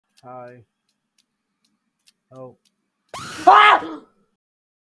Hi. Oh. Ah!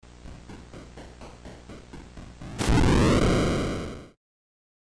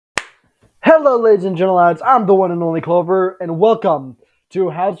 Hello, ladies and gentlemen. I'm the one and only Clover, and welcome to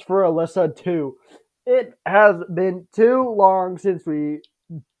House for Alesa 2. It has been too long since we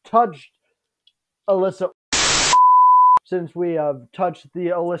touched Alesa, since we have touched the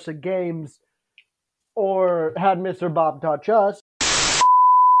Alesa games, or had Mr. Bob touch us.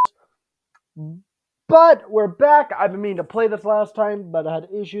 But we're back. I've been meaning to play this last time, but I had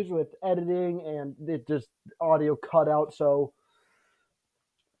issues with editing, and it just audio cut out, so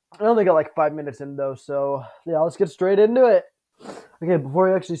I only got like 5 minutes in though, so yeah, let's get straight into it. Okay, before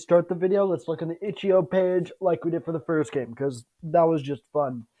we actually start the video, let's look on the itch.io page like we did for the first game, because that was just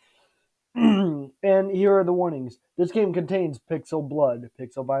fun. And here are the warnings. This game contains pixel blood,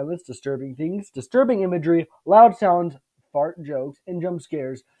 pixel violence, disturbing things, disturbing imagery, loud sounds, fart jokes, and jump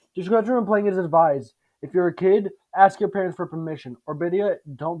scares. Discretion when playing is advised. If you're a kid, ask your parents for permission. Or video,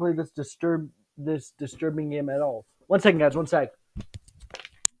 don't play this disturbing game at all. 1 second, guys, 1 sec.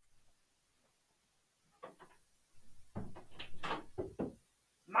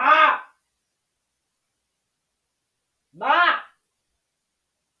 Ma! Ma!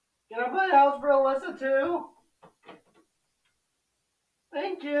 Can I play House for Alesa too?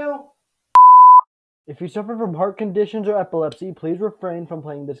 Thank you. If you suffer from heart conditions or epilepsy, please refrain from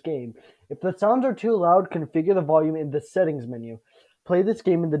playing this game. If the sounds are too loud, configure the volume in the settings menu. Play this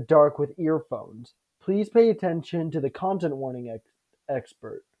game in the dark with earphones. Please pay attention to the content warning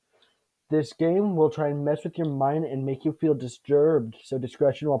expert. This game will try and mess with your mind and make you feel disturbed, so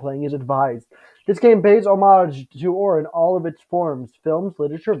discretion while playing is advised. This game pays homage to horror in all of its forms: films,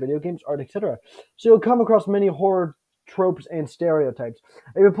 literature, video games, art, etc. So you'll come across many horror tropes and stereotypes.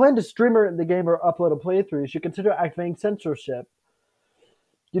 If you plan to stream the game or upload a playthrough, you should consider activating censorship.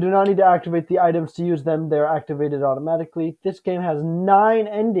 You do not need to activate the items to use them. They're activated automatically. This game has 9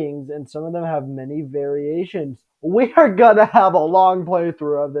 endings, and some of them have many variations. We are gonna have a long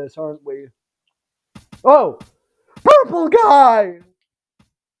playthrough of this, aren't we? Oh! Purple guy!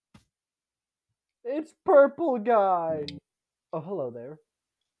 It's Purple Guy! Oh, hello there.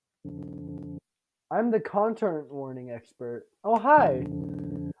 I'm the content warning expert. Oh, hi!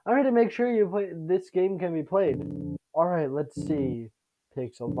 I'm here to make sure this game can be played. Alright, let's see.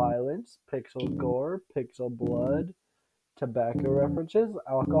 Pixel violence, pixel gore, pixel blood, tobacco references,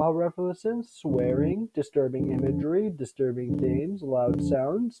 alcohol references, swearing, disturbing imagery, disturbing themes, loud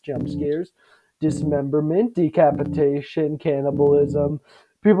sounds, jump scares, dismemberment, decapitation, cannibalism,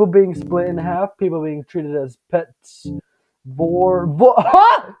 people being split in half, people being treated as pets,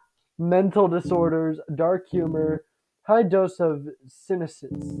 mental disorders, dark humor, high dose of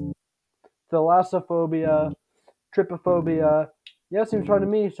cynicism, thalassophobia, trypophobia. Yeah, seems fun to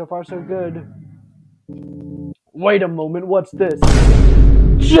me. So far, so good. Wait a moment, what's this?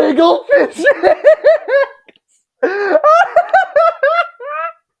 Jiggle physics!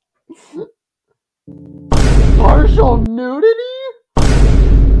 Partial nudity?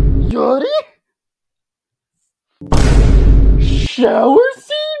 Yuri? Shower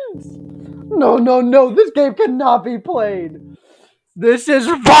scenes? No, this game cannot be played. This is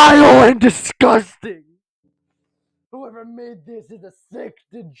vile and disgusting. Whoever made this is a sick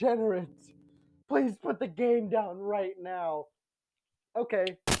degenerate. Please put the game down right now.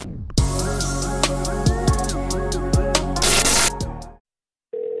 Okay.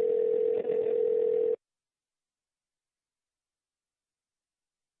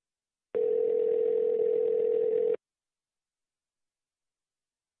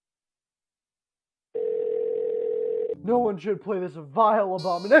 No one should play this vile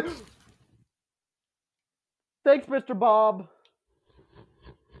abomination. Thanks, Mr. Bob.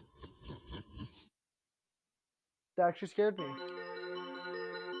 That actually scared me.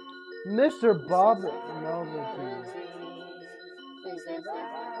 Mr. Bob Novelty.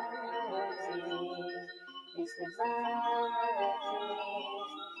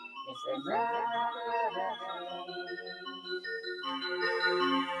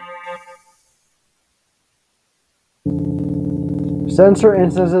 Censor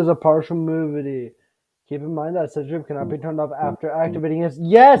instances of partial nudity. Keep in mind that censorship cannot be turned off after activating it.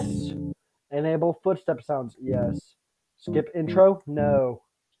 Yes! Enable footstep sounds. Yes. Skip intro? No.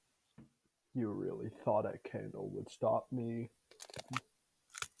 You really thought a candle would stop me? I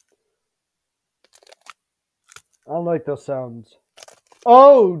don't like those sounds.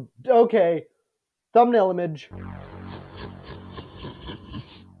 Oh, okay. Thumbnail image.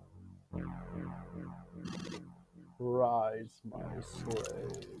 Rise, my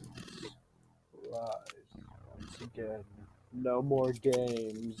slaves. Rise once again. No more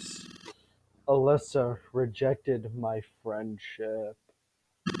games. Alesa rejected my friendship,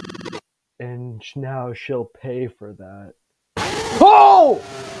 and now she'll pay for that. Oh!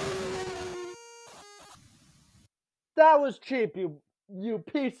 That was cheap, you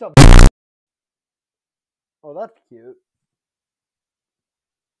piece of. Oh, that's cute.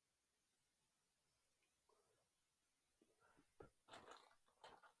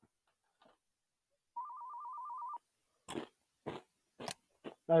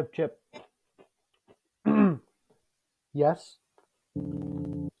 I have Chip. Yes,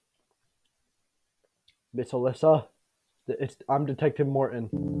 Miss Alesa. I'm Detective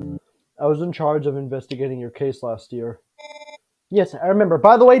Morton. I was in charge of investigating your case last year. Yes, I remember.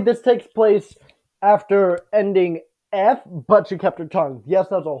 By the way, this takes place after ending F, but she kept her tongue. Yes,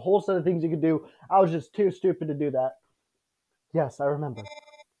 that's a whole set of things you could do. I was just too stupid to do that. Yes, I remember.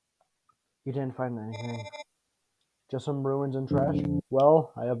 You didn't find anything. Just some ruins and trash?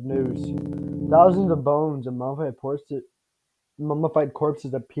 Well, I have news. Thousands of bones and mummified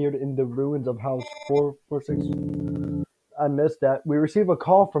corpses appeared in the ruins of House 446. I missed that. We received a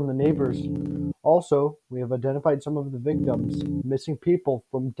call from the neighbors. Also, we have identified some of the victims, missing people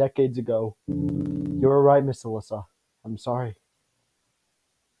from decades ago. You were right, Miss Alesa. I'm sorry.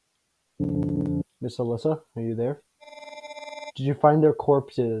 Miss Alesa, are you there? Did you find their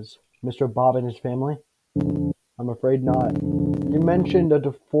corpses, Mr. Bob and his family? I'm afraid not. You mentioned a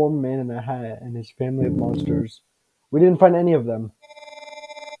deformed man in a hat and his family of monsters. We didn't find any of them.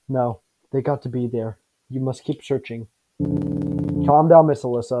 No, they got to be there. You must keep searching. Calm down, Miss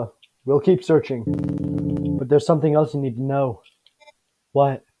Alesa. We'll keep searching. But there's something else you need to know.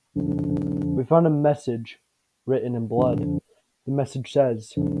 What? We found a message written in blood. The message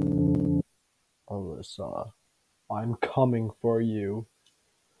says, Alesa, I'm coming for you.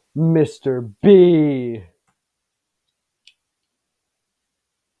 Mr. B!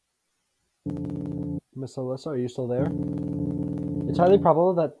 Miss Alesa, are you still there? It's highly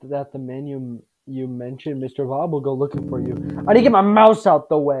probable that the man you mentioned, Mr. Bob, will go looking for you. I need to get my mouse out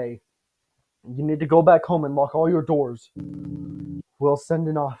the way. You need to go back home and lock all your doors. We'll send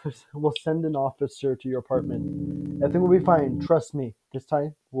an officer to your apartment. Everything will be fine. Trust me. This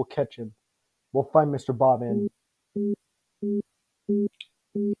time we'll catch him. We'll find Mr. Bob and you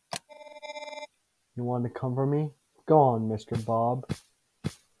want to come for me? Go on, Mr. Bob.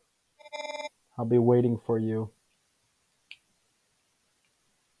 I'll be waiting for you.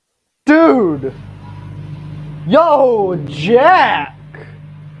 Dude! Yo, Jack!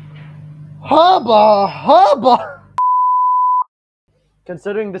 Hubba! Hubba!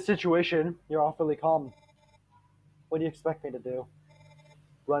 Considering the situation, you're awfully calm. What do you expect me to do?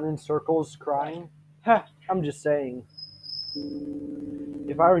 Run in circles crying? Heh, I'm just saying.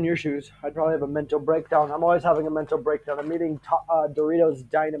 If I were in your shoes, I'd probably have a mental breakdown. I'm always having a mental breakdown. I'm eating Doritos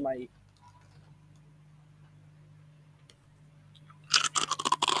Dynamite.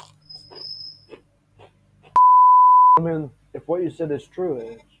 I mean, if what you said is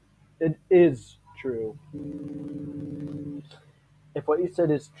true, it is true. If what you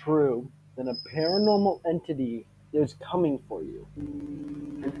said is true, then a paranormal entity is coming for you.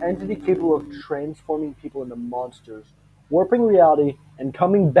 An entity capable of transforming people into monsters, warping reality, and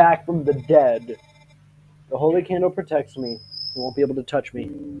coming back from the dead. The holy candle protects me. It won't be able to touch me.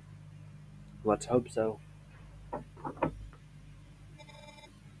 Let's hope so.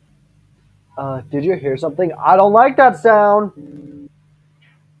 Did you hear something? I don't like that sound.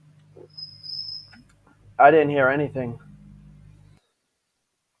 I didn't hear anything.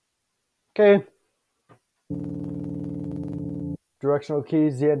 Okay. Directional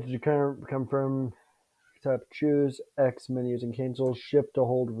keys. The entity can confirm. Tap choose. X menus and cancel. Shift to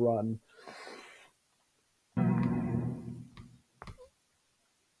hold run.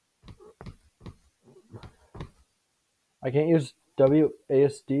 I can't use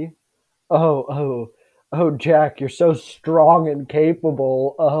WASD. Oh, Jack, you're so strong and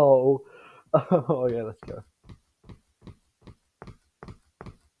capable. Oh, yeah, let's go.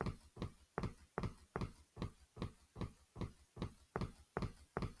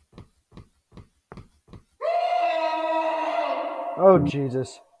 Oh,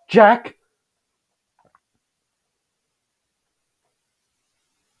 Jesus. Jack?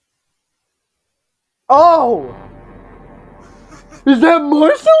 Oh! Is that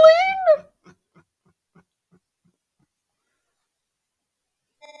Marceline?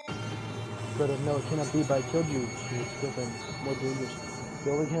 But no, it cannot be, but I killed you. It's different, more dangerous.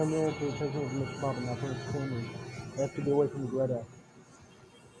 The only camera to protect him from Mr. Bob and not from his family. I have to get away from Greta.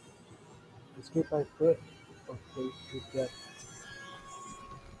 Escape by foot or face to death.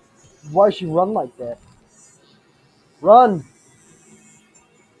 Why she run like that? Run!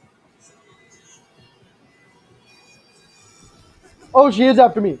 Oh, she is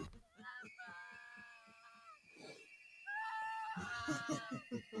after me.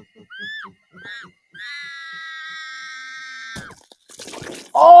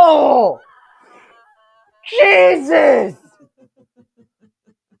 Oh! Jesus!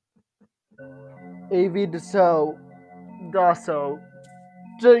 AV Dasso.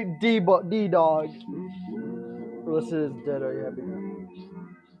 D dog. Alyssa is dead. Are you happy now?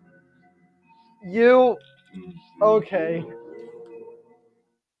 You. Okay.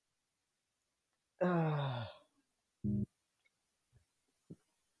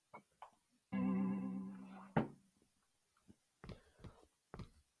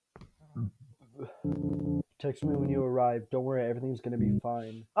 Text me when you arrive. Don't worry, everything's gonna be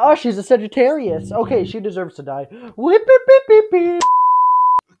fine. Oh, she's a Sagittarius. Okay, she deserves to die. Whip beep beep beep beep.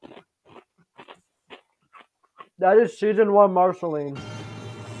 That is season 1 Marceline.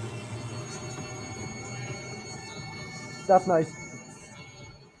 That's nice.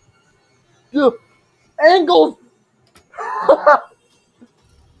 Ugh. Angles!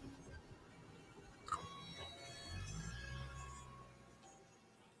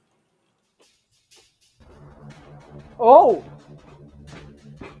 Oh!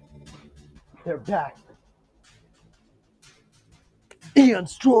 They're back. And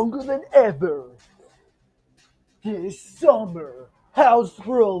stronger than ever. This summer. House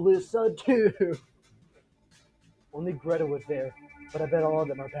for Alyssa too. Only Greta was there, but I bet all of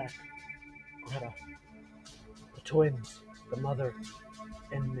them are back. Greta, the twins, the mother,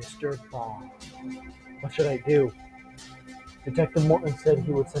 and Mr. Bob. What should I do? Detective Morton said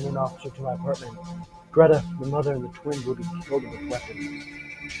he would send an officer to my apartment. Greta, the mother, and the twins will be killed with weapons.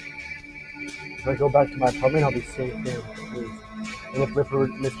 If I go back to my apartment, I'll be safe there, please. And if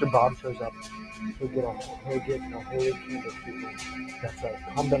Mr. Bob shows up, he'll get a holy candle treatment. That's right.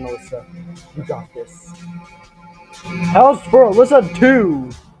 Calm down, Alyssa. You got this. House for Alyssa 2!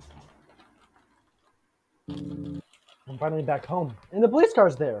 I'm finally back home. And the police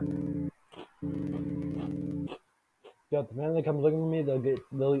car's there. Yo, the minute they come looking for me,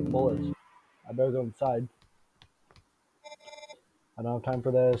 they'll eat bullets. I better go inside. I don't have time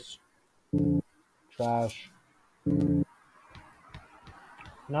for this. Trash.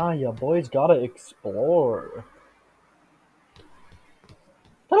 Nah, ya boys gotta explore.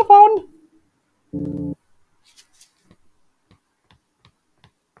 Telephone!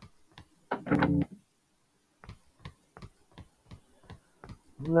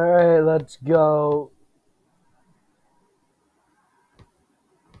 Alright, let's go.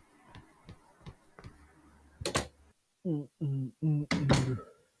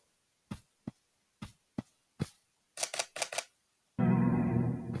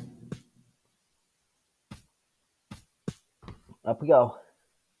 Up we go.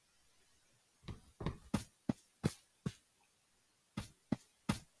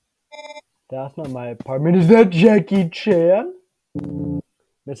 That's not my apartment. Is that Jackie Chan?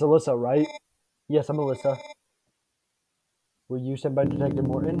 Miss Alyssa, right? Yes, I'm Alyssa. Were you sent by Detective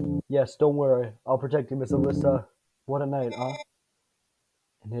Morton? Yes, don't worry. I'll protect you, Miss Alyssa. What a night, huh?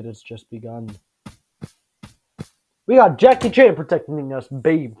 And it has just begun. We got Jackie Chan protecting us,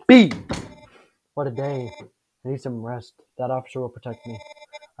 baby! What a day. I need some rest. That officer will protect me.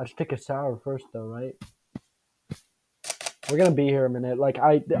 I should take a shower first, though, right? We're gonna be here a minute. Like,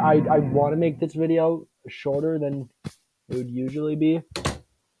 I want to make this video shorter than it would usually be.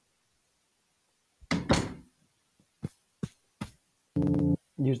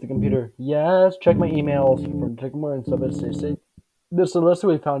 Use the computer. Yes, check my emails from Tickmore and stuff at CC. Miss Alyssa,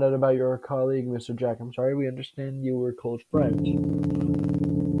 we found out about your colleague, Mr. Jack. I'm sorry, we understand you were close friends.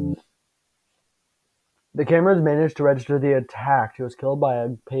 The cameras managed to register the attack. He was killed by a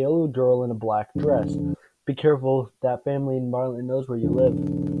pale girl in a black dress. Be careful, that family in Marlin knows where you live.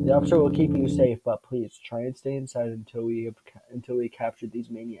 The officer will keep you safe, but please try and stay inside until we capture these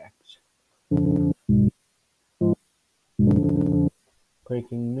maniacs.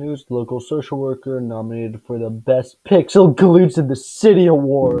 Breaking news, local social worker nominated for the Best Pixel Glutes in the City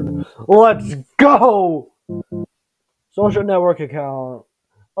Award. Let's go! Social network account.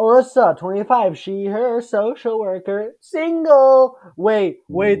 Alyssa, 25, she, her, social worker, single. Wait,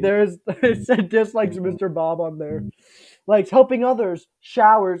 there's, it said dislikes Mr. Bob on there. Likes helping others,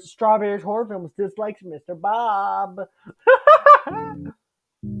 showers, strawberries, horror films, dislikes Mr. Bob.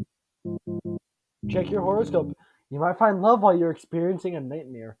 Check your horoscope. You might find love while you're experiencing a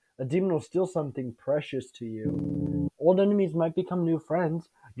nightmare. A demon will steal something precious to you. Old enemies might become new friends.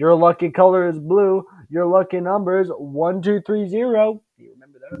 Your lucky color is blue. Your lucky number is 1230. Do you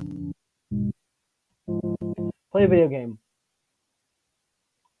remember that? Play a video game.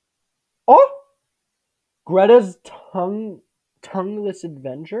 Oh! Greta's tongueless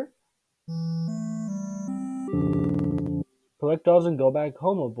adventure? Collect dolls and go back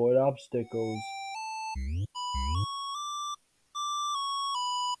home. Avoid obstacles.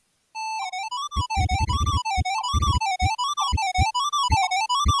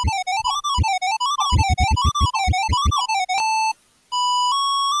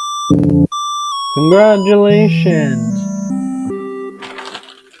 Congratulations.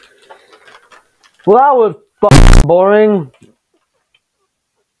 Well, that was boring.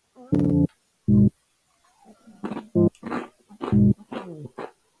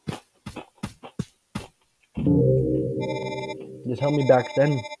 Just help me back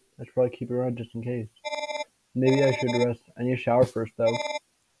then. I should probably keep it around just in case. Maybe I should rest. I need a shower first, though.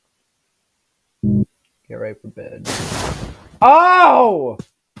 Get ready for bed. Oh!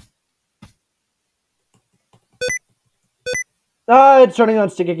 Ah, it's turning on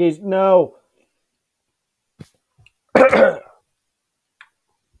sticky keys. No.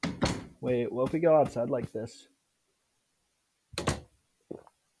 Wait, what if we go outside like this?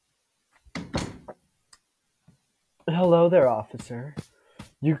 Hello there, officer.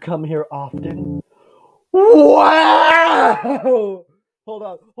 You come here often? Wow! Hold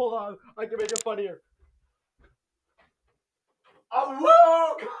on. I can make it funnier. Oh,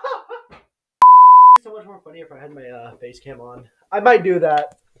 whoa! So much more funny if I had my face cam on. I might do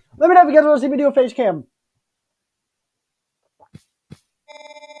that. Let me know if you guys want to see me do a face cam.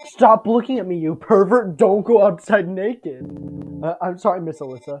 Stop looking at me, you pervert. Don't go outside naked. I'm sorry, Miss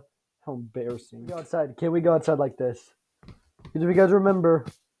Alesa. How embarrassing. Go outside. Can we go outside like this? Because if you guys remember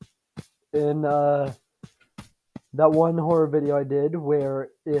in that one horror video I did where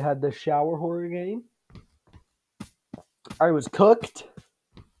it had the shower horror game, I was cooked,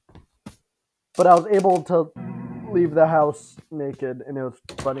 but I was able to leave the house naked, and it was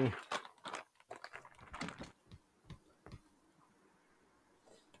funny.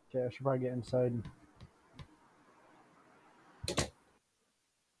 Okay, I should probably get inside.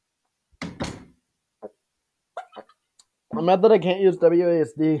 I'm mad that I can't use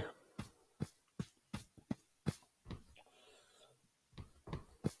WASD.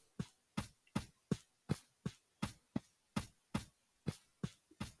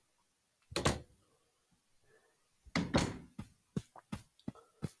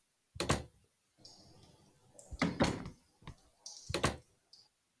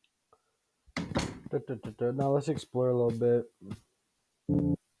 Now let's explore a little bit.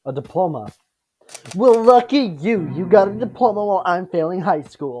 A diploma. Well, lucky you. You got a diploma while I'm failing high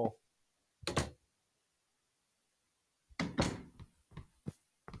school.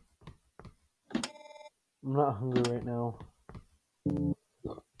 I'm not hungry right now.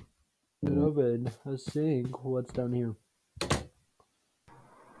 Good oven, a sink. What's down here?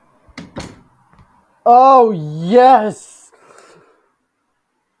 Oh, yes!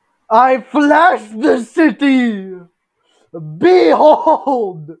 I flashed the city!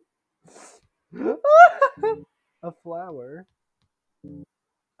 Behold! A flower.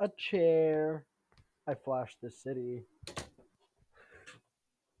 A chair. I flashed the city.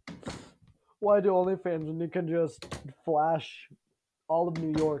 Why do OnlyFans when you can just flash all of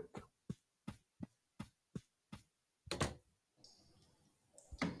New York?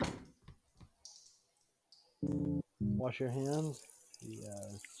 Wash your hands.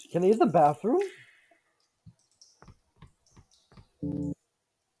 Yes. Can I use the bathroom?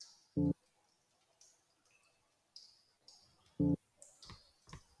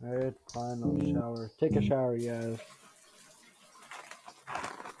 Alright, fine, I'll shower. Take a shower, yes.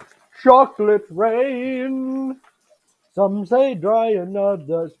 Chocolate rain. Some say dry and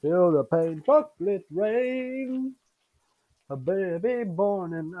others feel the pain. Chocolate rain. A baby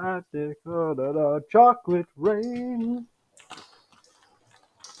born in Attica. Chocolate rain.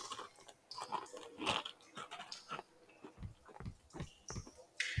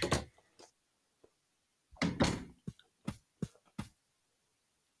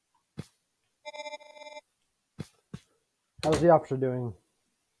 How's the officer doing?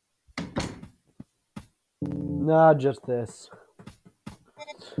 Nah, just this.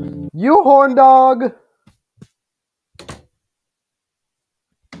 You horn dog!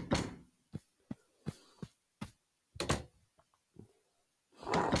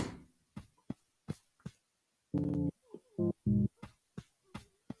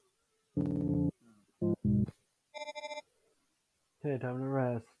 Okay, time to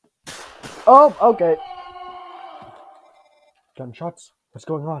rest. Oh, okay. Gunshots? What's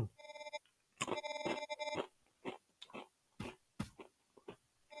going on?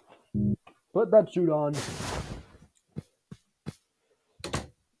 Put that suit on.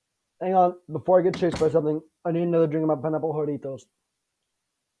 Hang on, before I get chased by something, I need another drink of my pineapple Doritos.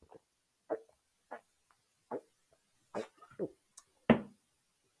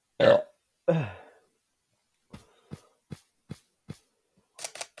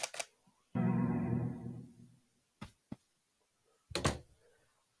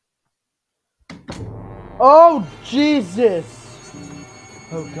 Oh, Jesus!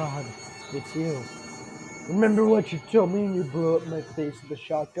 Oh, God, it's you. Remember what you told me and you blew up my face with a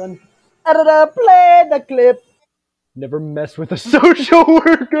shotgun? Play the clip. Never mess with a social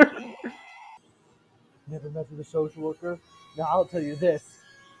worker. Never mess with a social worker. Now, I'll tell you this.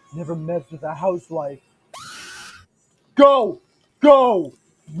 Never mess with a housewife. Go! Go!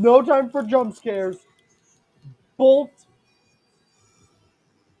 No time for jump scares. Bolt.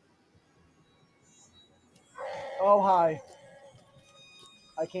 Oh, hi.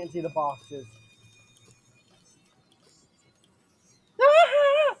 I can't see the boxes.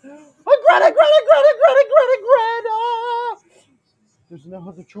 Greta! There's no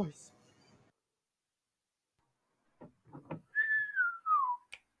other choice.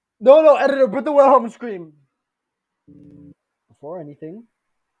 No, editor, put the Wilhelm scream. Before anything,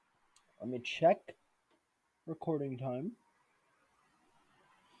 let me check recording time.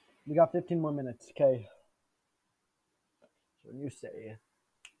 We got 15 more minutes, okay? So when you say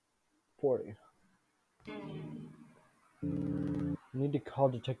 40, you need to call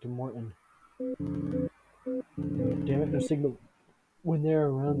Detective Morton. Damn it, no signal. When they're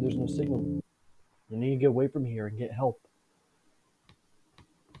around, there's no signal. You need to get away from here and get help.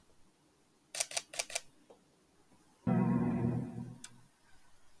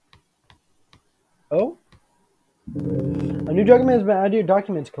 Oh? A new document has been added to your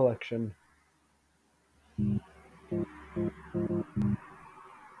documents collection.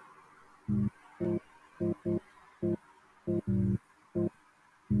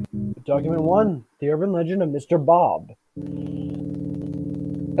 Document 1, the urban legend of Mr. Bob.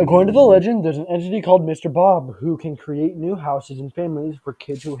 According to the legend, there's an entity called Mr. Bob who can create new houses and families for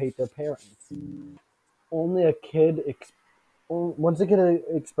kids who hate their parents. Only a kid Once a kid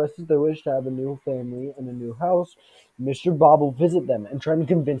expresses their wish to have a new family and a new house, Mr. Bob will visit them and try to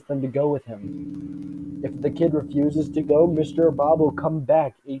convince them to go with him. If the kid refuses to go, Mr. Bob will come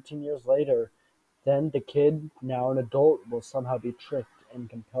back 18 years later. Then the kid, now an adult, will somehow be tricked and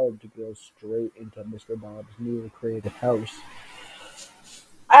compelled to go straight into Mr. Bob's newly created house.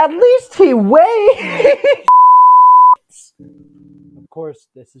 At least he waits! Of course,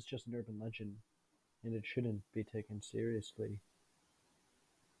 this is just an urban legend, and it shouldn't be taken seriously.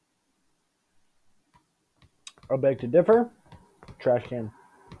 I beg to differ. Trash can.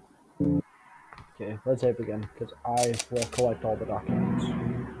 Okay, let's save again, because I will collect all the documents.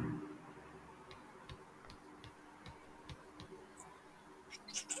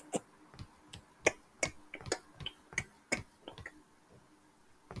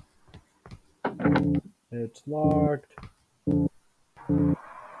 It's locked.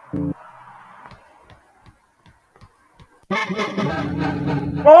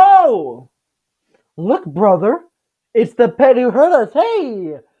 Oh! Look, brother. It's the pet who hurt us.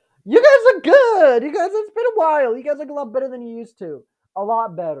 Hey! You guys are good. You guys, it's been a while. You guys look a lot better than you used to. A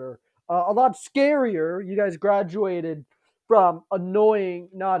lot better. A lot scarier. You guys graduated from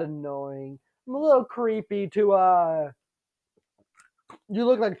not annoying. I'm a little creepy to, you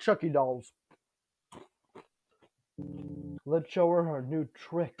look like Chucky dolls. Let's show her her new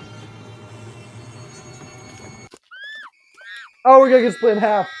trick. Oh, we're gonna get split in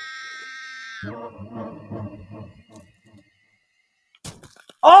half.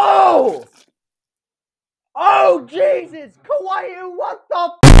 Oh! Oh, Jesus! Kawaii, what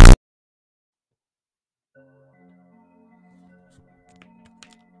the f?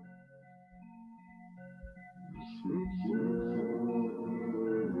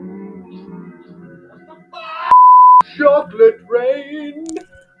 Chocolate rain!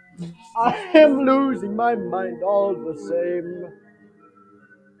 I am losing my mind all the same.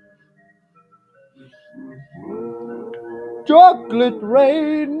 Chocolate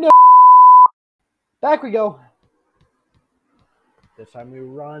rain! Back we go. This time we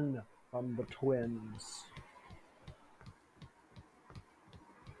run from the twins.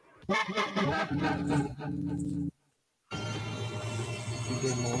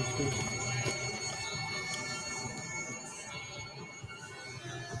 DJ Monsters.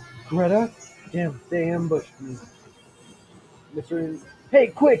 Greta? Damn, they ambushed me. Hey,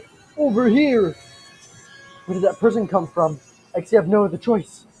 quick! Over here! Where did that person come from? I actually have no other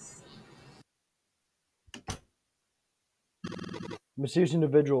choice. Mysterious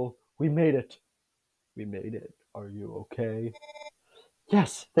individual, we made it. We made it. Are you okay?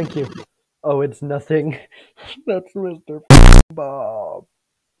 Yes, thank you. Oh, it's nothing. That's Mr. Bob.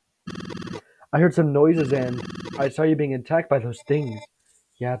 I heard some noises and I saw you being attacked by those things.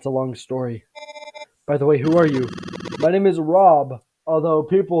 Yeah, it's a long story. By the way, who are you? My name is Rob, although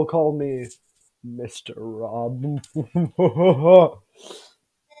people call me Mr. Rob.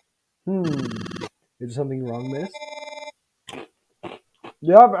 Is there something wrong, miss?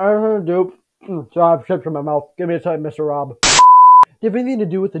 Yep, I heard dupe. So I have chips in my mouth. Give me a second, Mr. Rob. Do you have anything to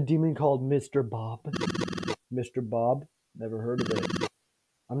do with a demon called Mr. Bob? Mr. Bob? Never heard of it.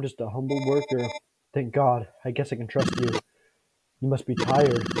 I'm just a humble worker. Thank God. I guess I can trust you. You must be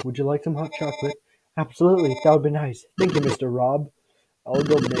tired. Would you like some hot chocolate? Absolutely. That would be nice. Thank you, Mr. Rob. I'll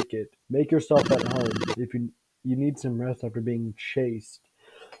go make it. Make yourself at home if you need some rest after being chased.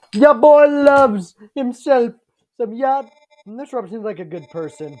 Ya boy loves himself some yacht. Mr. Rob seems like a good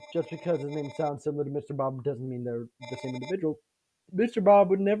person. Just because his name sounds similar to Mr. Bob doesn't mean they're the same individual. Mr. Bob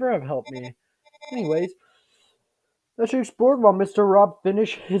would never have helped me. Anyways, let's explore while Mr. Rob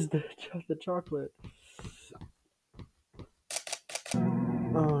finishes the chocolate.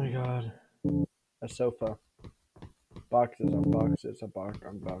 Oh my god. A sofa. Boxes on boxes, a box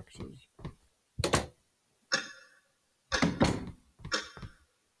on boxes.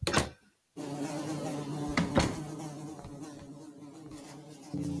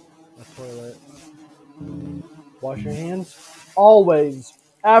 A toilet. Wash your hands? Always.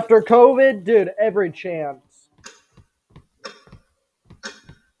 After COVID, dude, every chance.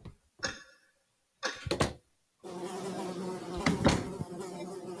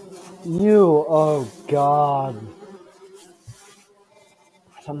 Oh god.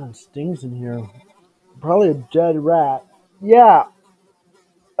 Something stings in here. Probably a dead rat. Yeah,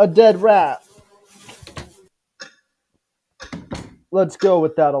 a dead rat. Let's go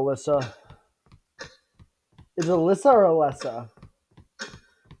with that, Alesa. Is it Alyssa or Alessa?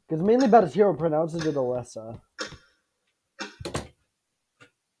 Because mainly about his hero pronounces it Alessa.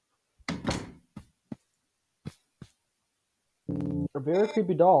 A very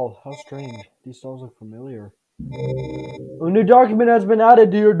creepy doll. How strange. These dolls look familiar. A new document has been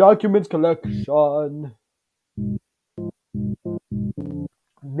added to your documents collection.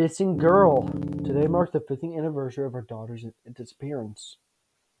 Missing girl. Today marks the 15th anniversary of our daughter's disappearance.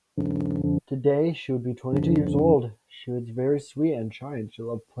 Today, she would be 22 years old. She was very sweet and shy, and she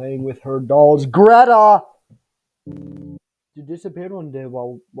loved playing with her dolls. Greta! She disappeared one day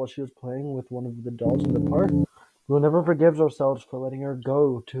while she was playing with one of the dolls in the park. We'll never forgive ourselves for letting her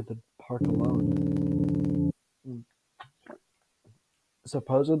go to the park alone.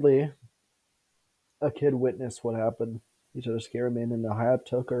 Supposedly, a kid witnessed what happened. He said a scary man in a hat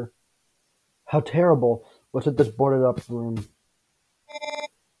took her. How terrible. What's at this boarded up room?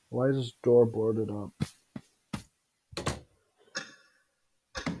 Why is this door boarded up?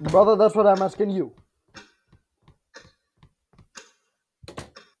 Brother, that's what I'm asking you.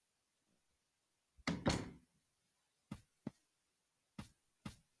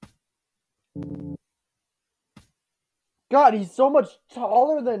 God, he's so much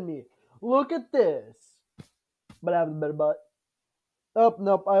taller than me. Look at this. But I have a better butt. Oh,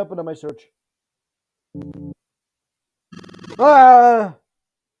 nope, I opened up my search. Ah!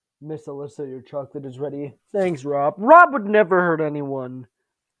 Miss Alyssa, your chocolate is ready. Thanks, Rob. Rob would never hurt anyone.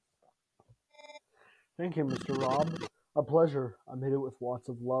 Thank you, Mr. Rob. A pleasure. I made it with lots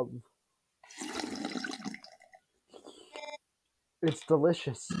of love. It's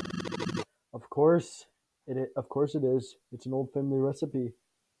delicious. Of course it is. It's an old family recipe.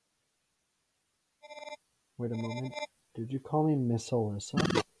 Wait a moment. Did you call me Miss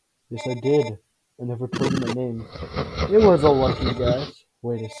Alyssa? Yes, I did. I never told you my name. It was a lucky guess.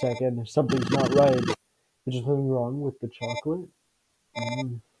 Wait a second. Something's not right. Is there something wrong with the chocolate?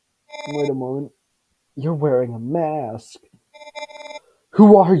 Wait a moment. You're wearing a mask.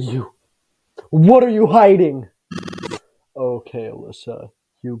 Who are you? What are you hiding? Okay, Alyssa.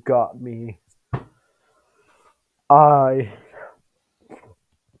 You got me. I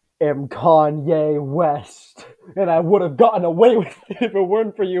am Kanye West. And I would have gotten away with it if it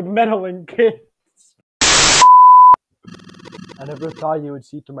weren't for you meddling kids. I never thought you would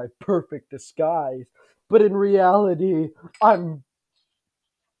see through my perfect disguise. But in reality, I'm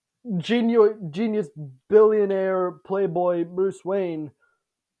genius billionaire playboy Bruce Wayne.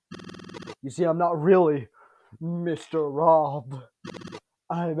 You see, I'm not really Mr. Rob.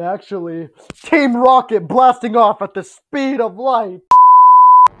 I'm actually Team Rocket blasting off at the speed of light.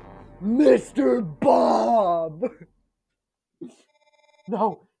 Mr. Bob!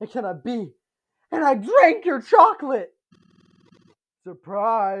 No, it cannot be. And I drank your chocolate!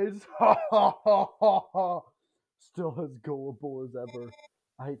 Surprise! Ha ha ha ha ha! Still as gullible as ever.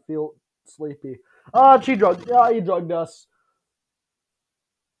 I feel sleepy. Ah, he drugged us.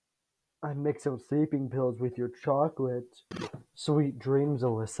 I mix some sleeping pills with your chocolate. Sweet dreams,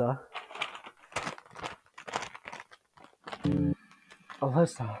 Alesa.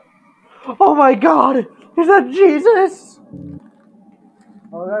 Alesa. Oh my god! Is that Jesus?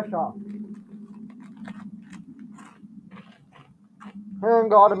 Alesa.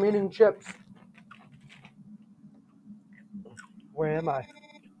 Thank God I'm eating chips. Where am I?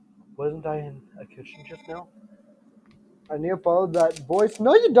 Wasn't I in a kitchen just now? I need to follow that voice.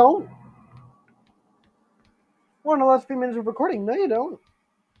 No, you don't. We're in the last few minutes of recording. No, you don't.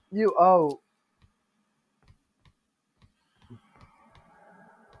 Oh.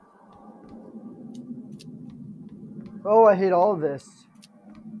 Oh, I hate all of this.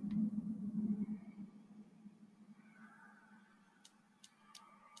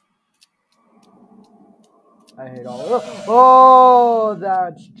 I hate all of it. Oh,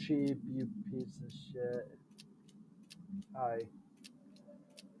 that's cheap, you piece of shit. Hi.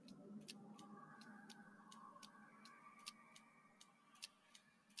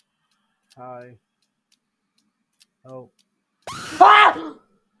 Hi. Oh. Ah!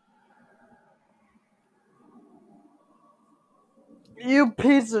 You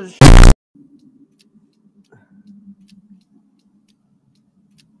piece of shit.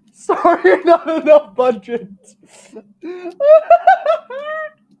 Sorry, not enough budget.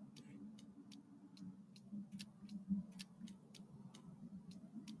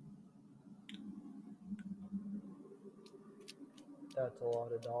 That's a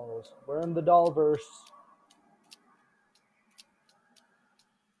lot of dollars. We're in the dollverse.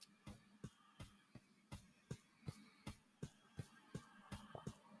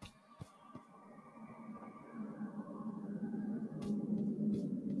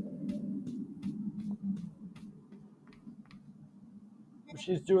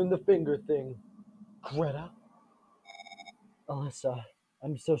 She's doing the finger thing. Greta? Alesa,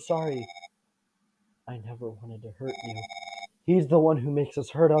 I'm so sorry. I never wanted to hurt you. He's the one who makes us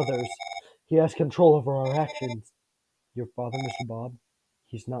hurt others. He has control over our actions. Your father, Mr. Bob?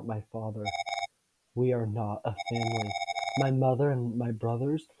 He's not my father. We are not a family. My mother and my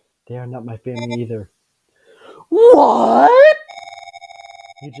brothers, they are not my family either. What?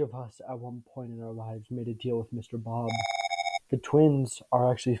 Each of us, at one point in our lives, made a deal with Mr. Bob. The twins are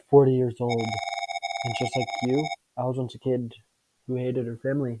actually 40 years old. And just like you, I was once a kid who hated her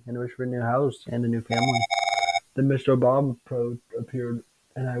family and wished for a new house and a new family. Then Mr. Bob appeared,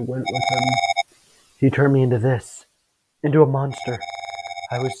 and I went with him. He turned me into this, into a monster.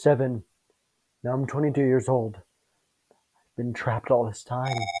 I was 7. Now I'm 22 years old. I've been trapped all this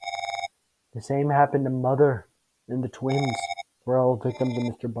time. The same happened to Mother and the twins. We're all victims of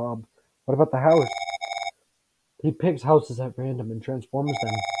Mr. Bob. What about the house? He picks houses at random and transforms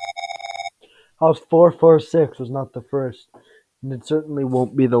them. House 446 was not the first, and it certainly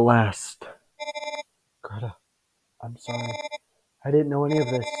won't be the last. Greta, I'm sorry. I didn't know any of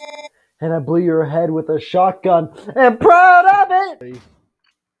this. And I blew your head with a shotgun. And proud of it!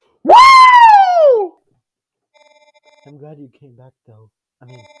 Woo! I'm glad you came back, though. I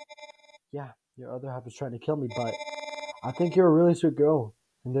mean, yeah, your other half was trying to kill me, but I think you're a really sweet girl,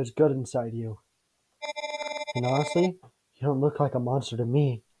 and there's good inside you. And honestly, you don't look like a monster to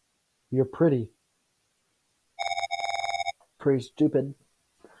me. You're pretty. Pretty stupid.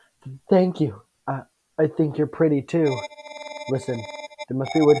 Thank you. I think you're pretty, too. Listen, there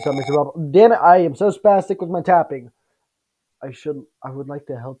must be a way to stop Mr. Bob. Damn it, I am so spastic with my tapping. I would like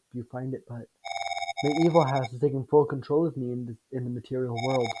to help you find it, but the evil house is taking full control of me in the material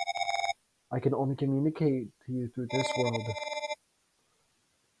world. I can only communicate to you through this world.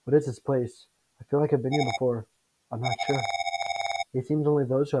 What is this place? I feel like I've been here before. I'm not sure. It seems only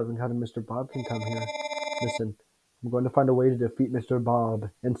those who have encountered Mr. Bob can come here. Listen, I'm going to find a way to defeat Mr. Bob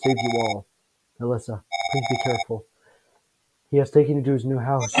and save you all. Alesa, please be careful. He has taken you to his new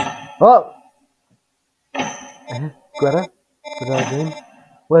house. Oh! Greta? Was that a dream?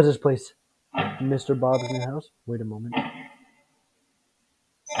 What is this place? Mr. Bob's new house? Wait a moment.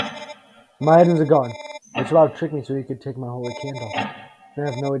 My items are gone. Mr. Bob tricked me so he could take my holy candle. Then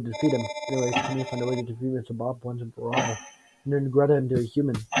I have no way to defeat him. Anyways, can you find a way to defeat Mr. Bob once and for all? And then Greta into a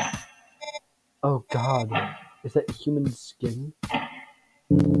human. Oh god. Is that human skin?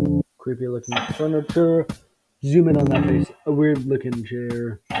 Creepy looking furniture. Zoom in on that face. A weird looking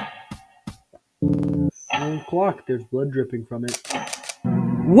chair. And clock. There's blood dripping from it.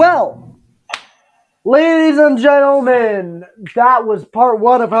 Well, ladies and gentlemen, that was part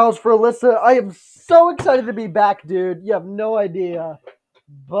 1 of House for Alesa. I am so excited to be back, dude. You have no idea.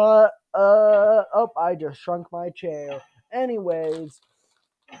 But Oh, I just shrunk my chair. Anyways,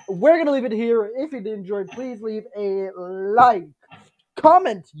 we're gonna leave it here. If you did enjoy, please leave a like.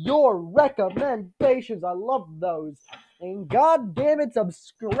 Comment your recommendations. I love those. And god damn it,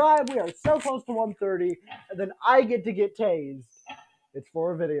 subscribe. We are so close to 130. And then I get to get tased. It's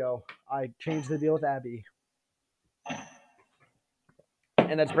for a video. I changed the deal with Abby.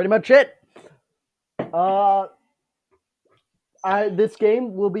 And that's pretty much it. This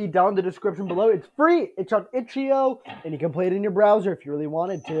game will be down in the description below. It's free. It's on itch.io, and you can play it in your browser if you really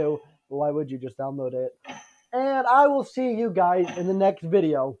wanted to. Why would you just download it? And I will see you guys in the next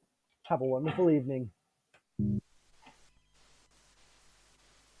video. Have a wonderful evening.